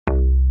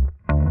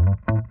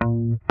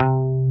Good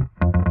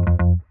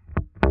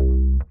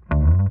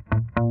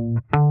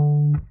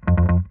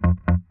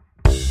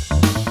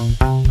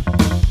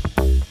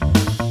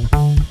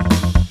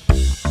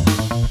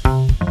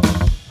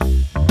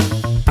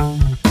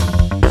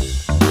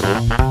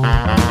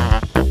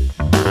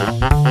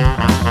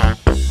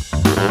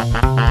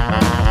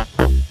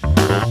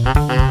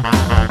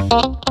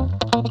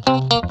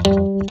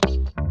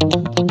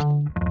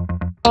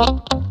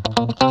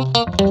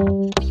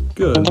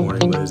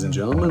morning, ladies and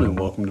gentlemen, and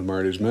welcome to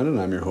Marty's Minute.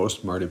 I'm your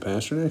host, Marty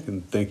Pasternak,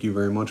 and thank you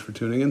very much for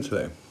tuning in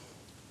today.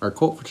 Our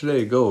quote for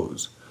today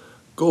goes,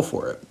 "Go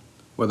for it,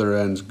 whether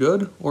it ends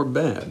good or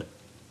bad.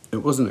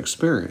 It was an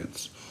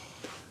experience."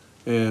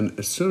 And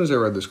as soon as I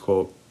read this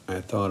quote,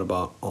 I thought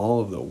about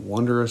all of the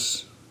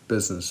wondrous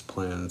business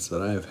plans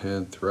that I have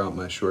had throughout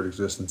my short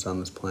existence on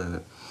this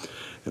planet.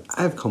 And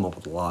I've come up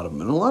with a lot of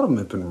them, and a lot of them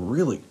have been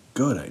really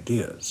good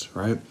ideas,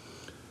 right?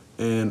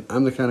 And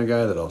I'm the kind of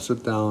guy that I'll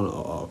sit down,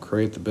 I'll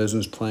create the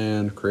business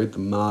plan, create the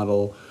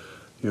model,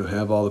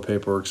 have all the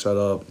paperwork set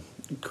up,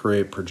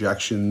 create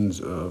projections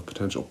of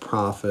potential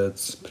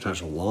profits,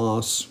 potential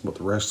loss, what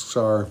the risks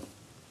are.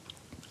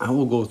 I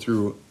will go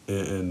through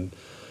and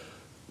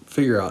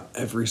figure out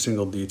every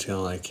single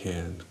detail I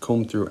can,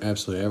 comb through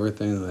absolutely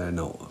everything that I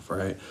know of,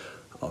 right?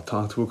 I'll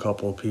talk to a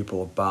couple of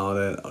people about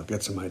it, I'll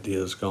get some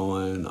ideas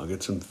going, I'll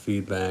get some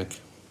feedback,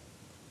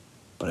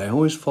 but I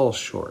always fall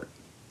short.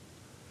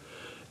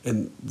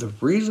 And the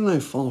reason I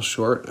fall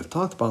short, I've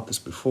talked about this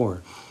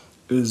before,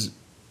 is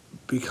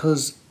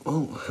because,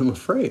 I'm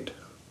afraid.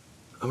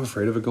 I'm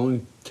afraid of it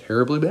going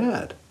terribly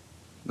bad.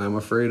 I'm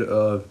afraid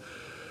of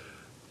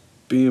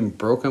being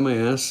broke on my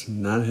ass,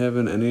 not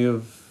having any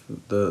of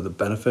the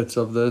benefits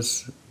of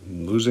this,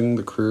 losing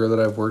the career that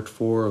I've worked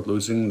for,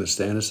 losing the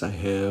status I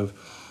have,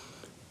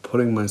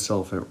 putting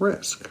myself at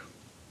risk.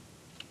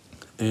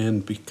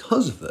 And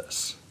because of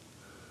this,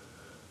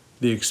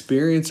 the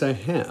experience I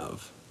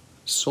have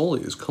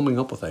solely is coming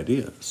up with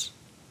ideas.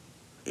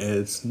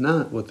 It's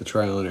not with the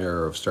trial and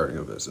error of starting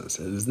a business.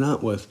 It is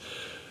not with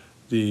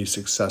the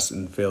success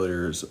and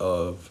failures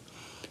of,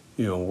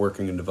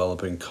 working and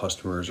developing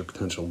customers or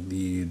potential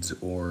leads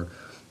or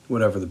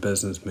whatever the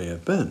business may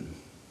have been.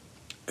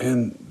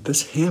 And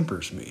this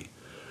hampers me,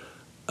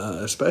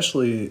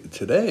 especially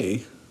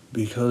today,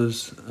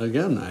 because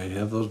again, I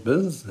have those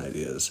business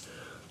ideas,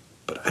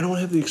 but I don't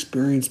have the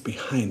experience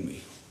behind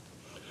me.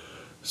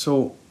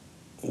 So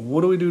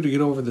what do we do to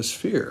get over this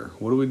fear?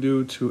 What do we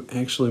do to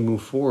actually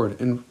move forward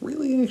and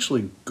really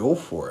actually go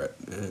for it,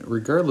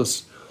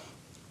 regardless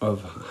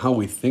of how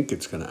we think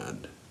it's going to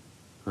end,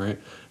 right?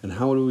 And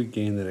how do we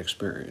gain that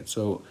experience?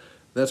 So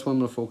that's what I'm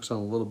going to focus on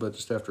a little bit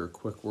just after a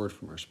quick word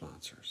from our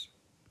sponsors.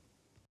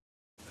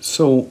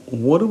 So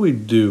what do we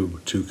do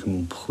to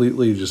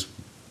completely just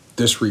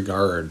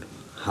disregard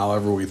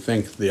however we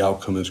think the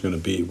outcome is going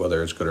to be,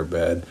 whether it's good or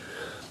bad,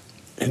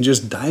 and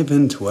just dive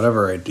into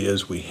whatever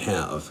ideas we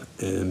have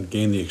and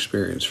gain the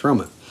experience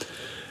from it?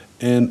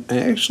 And I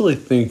actually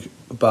think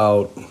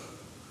about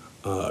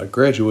a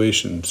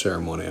graduation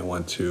ceremony I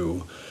went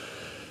to,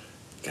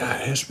 it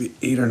has to be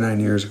 8 or 9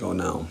 years ago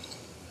now,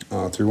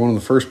 through one of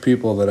the first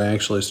people that I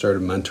actually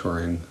started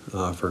mentoring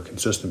for a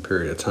consistent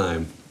period of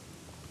time.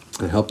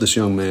 I helped this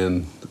young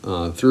man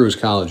through his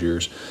college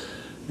years,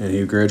 and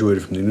he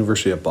graduated from the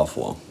University of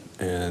Buffalo.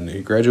 And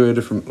he graduated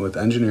with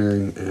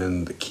engineering,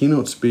 and the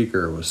keynote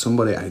speaker was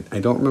somebody, I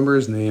don't remember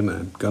his name, and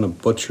I'm going to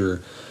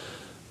butcher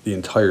the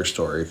entire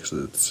story because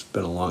it's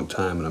been a long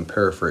time and I'm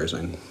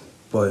paraphrasing.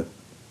 But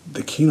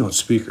the keynote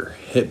speaker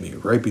hit me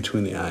right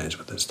between the eyes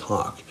with his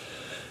talk.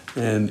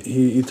 And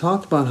he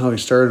talked about how he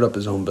started up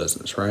his own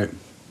business, right?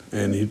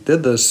 And he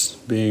did this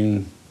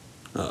being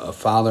a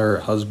father,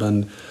 a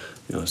husband,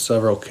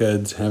 several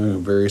kids, having a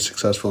very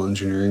successful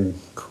engineering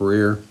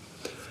career.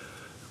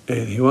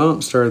 And he went out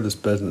and started this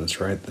business,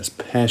 right? This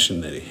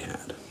passion that he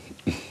had.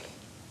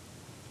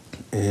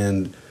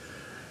 And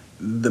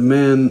the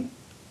man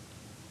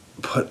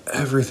put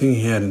everything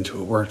he had into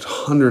it, worked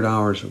 100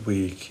 hours a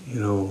week,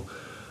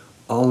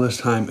 all this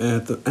time.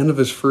 And at the end of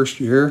his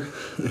first year,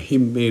 he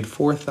made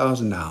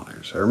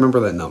 $4,000. I remember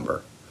that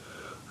number,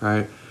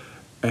 right?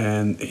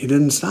 And he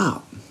didn't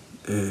stop.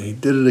 And he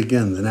did it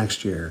again the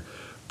next year.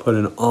 Put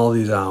in all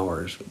these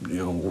hours,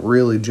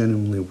 really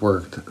genuinely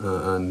worked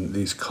on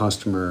these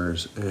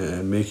customers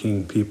and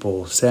making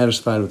people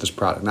satisfied with his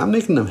product. Not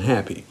making them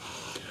happy,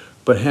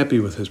 but happy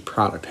with his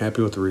product,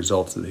 happy with the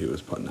results that he was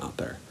putting out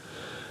there.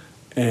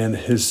 And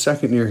his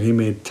second year, he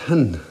made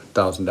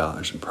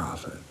 $10,000 in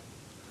profit.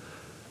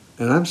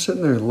 And I'm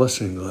sitting there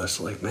listening to this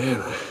like,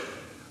 man,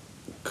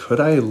 could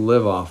I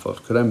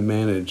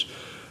manage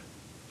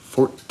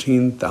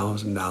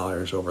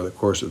 $14,000 over the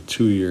course of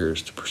 2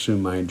 years to pursue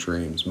my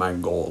dreams, my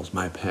goals,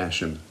 my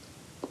passion?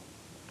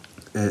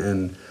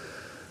 And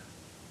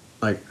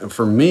like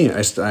for me,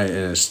 I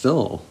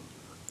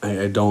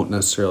don't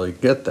necessarily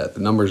get that. The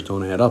numbers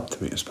don't add up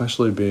to me,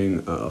 especially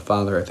being a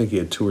father. I think he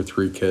had 2 or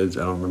 3 kids. I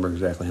don't remember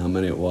exactly how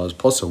many it was,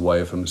 plus a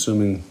wife. I'm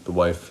assuming the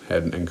wife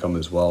had an income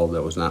as well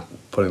that was not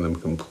putting them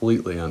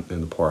completely in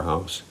the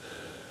poorhouse.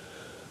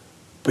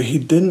 But he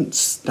didn't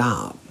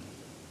stop.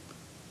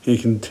 He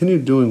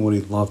continued doing what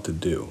he loved to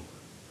do.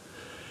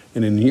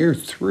 And in year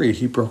 3,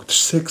 he broke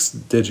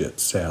 6-digit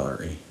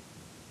salary.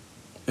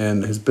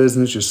 And his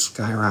business just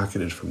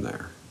skyrocketed from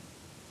there,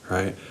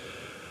 right?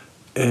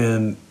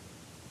 And,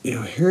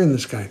 hearing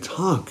this guy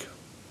talk,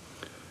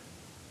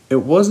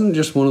 it wasn't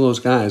just one of those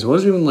guys. It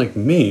wasn't even like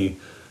me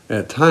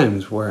at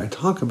times where I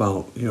talk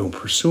about,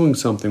 pursuing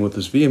something with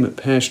this vehement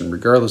passion,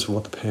 regardless of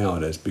what the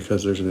payout is,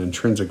 because there's an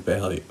intrinsic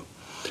value.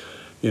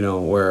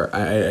 Where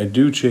I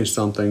do chase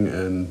something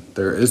and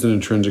there is an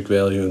intrinsic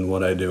value in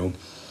what I do,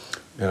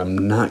 and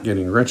I'm not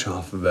getting rich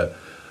off of it.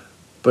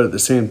 But at the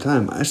same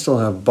time, I still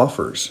have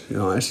buffers.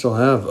 I still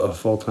have a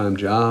full-time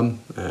job.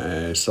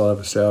 I still have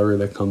a salary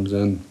that comes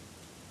in.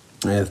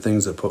 I have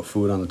things that put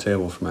food on the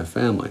table for my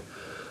family.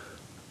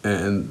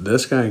 And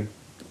this guy,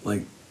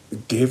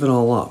 gave it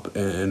all up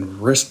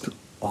and risked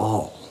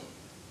all,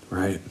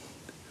 right?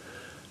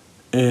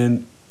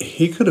 And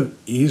he could have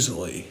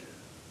easily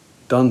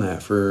done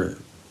that for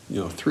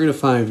 3 to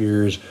 5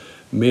 years,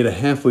 made a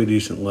halfway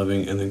decent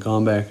living, and then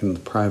gone back into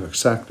the private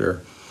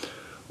sector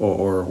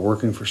or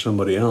working for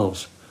somebody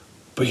else.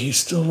 But he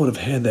still would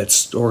have had that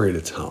story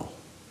to tell.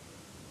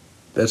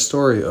 That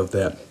story of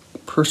that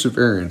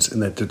perseverance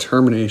and that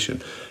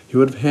determination. He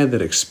would have had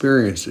that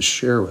experience to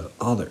share with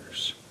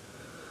others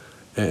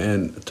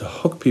and to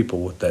hook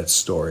people with that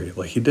story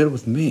like he did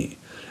with me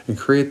and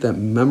create that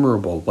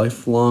memorable,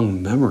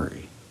 lifelong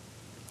memory.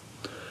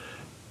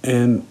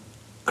 And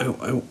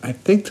I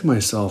think to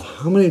myself,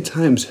 how many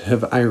times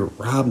have I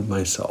robbed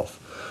myself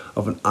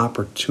of an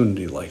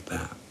opportunity like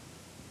that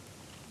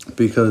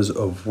because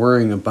of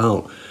worrying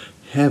about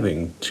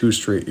having 2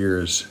 straight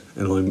years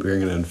and only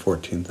bringing in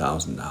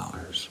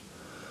 $14,000,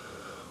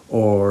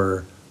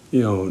 or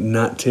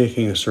not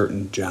taking a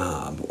certain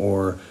job,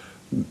 or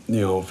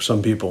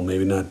some people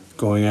maybe not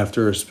going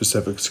after a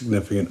specific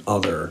significant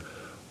other,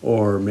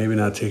 or maybe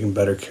not taking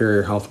better care of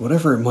your health,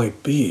 whatever it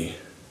might be,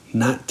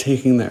 not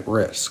taking that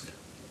risk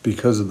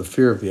because of the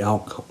fear of the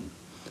outcome.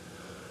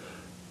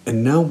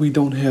 And now we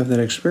don't have that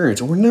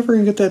experience, and we're never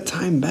going to get that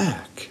time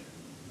back.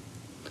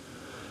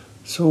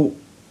 So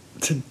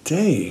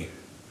today,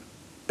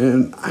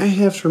 and I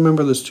have to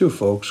remember this too,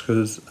 folks,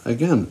 because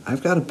again,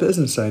 I've got a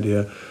business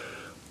idea,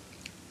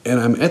 and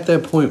I'm at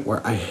that point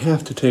where I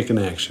have to take an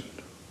action,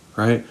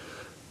 right?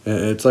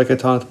 It's like I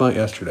talked about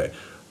yesterday.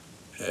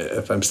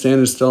 If I'm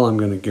standing still, I'm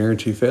going to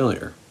guarantee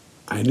failure.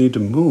 I need to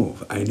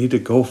move. I need to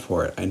go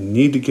for it. I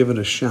need to give it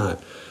a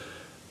shot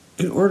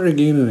in order to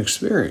gain an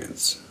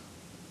experience.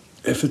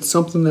 If it's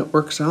something that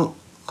works out,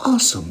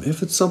 awesome.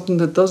 If it's something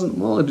that doesn't,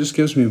 well, it just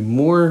gives me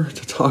more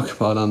to talk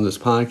about on this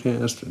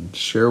podcast and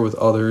share with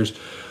others,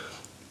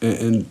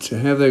 and to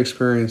have the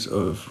experience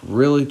of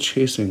really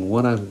chasing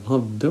what I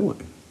love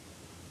doing.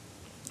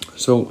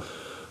 So,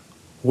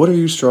 what are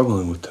you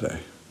struggling with today?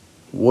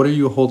 What are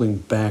you holding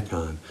back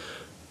on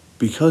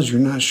because you're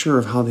not sure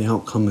of how the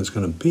outcome is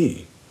going to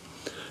be?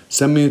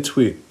 Send me a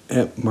tweet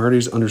at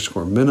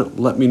Marty's_minute.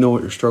 Let me know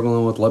what you're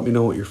struggling with. Let me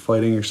know what you're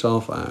fighting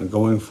yourself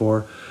going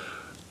for.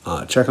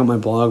 Check out my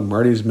blog,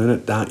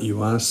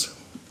 martysminute.us.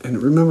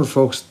 And remember,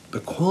 folks, the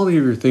quality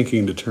of your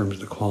thinking determines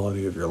the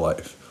quality of your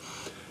life.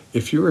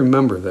 If you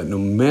remember that no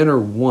matter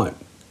what,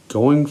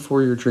 going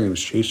for your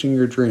dreams, chasing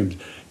your dreams,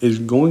 is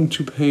going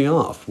to pay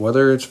off,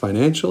 whether it's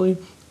financially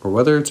or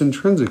whether it's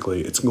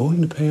intrinsically, it's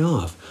going to pay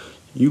off.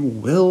 You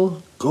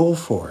will go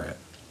for it.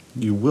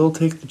 You will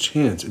take the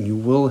chance, and you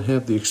will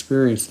have the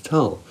experience to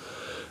tell.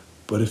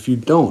 But if you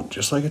don't,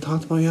 just like I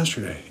talked about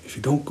yesterday, if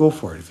you don't go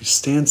for it, if you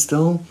stand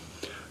still,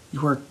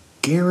 you are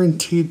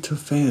guaranteed to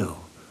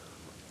fail.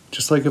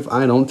 Just like if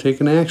I don't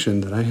take an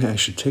action that I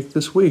should take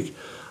this week,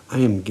 I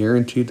am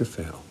guaranteed to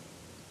fail.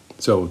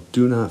 So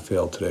do not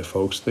fail today,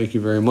 folks. Thank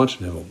you very much,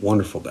 and have a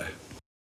wonderful day.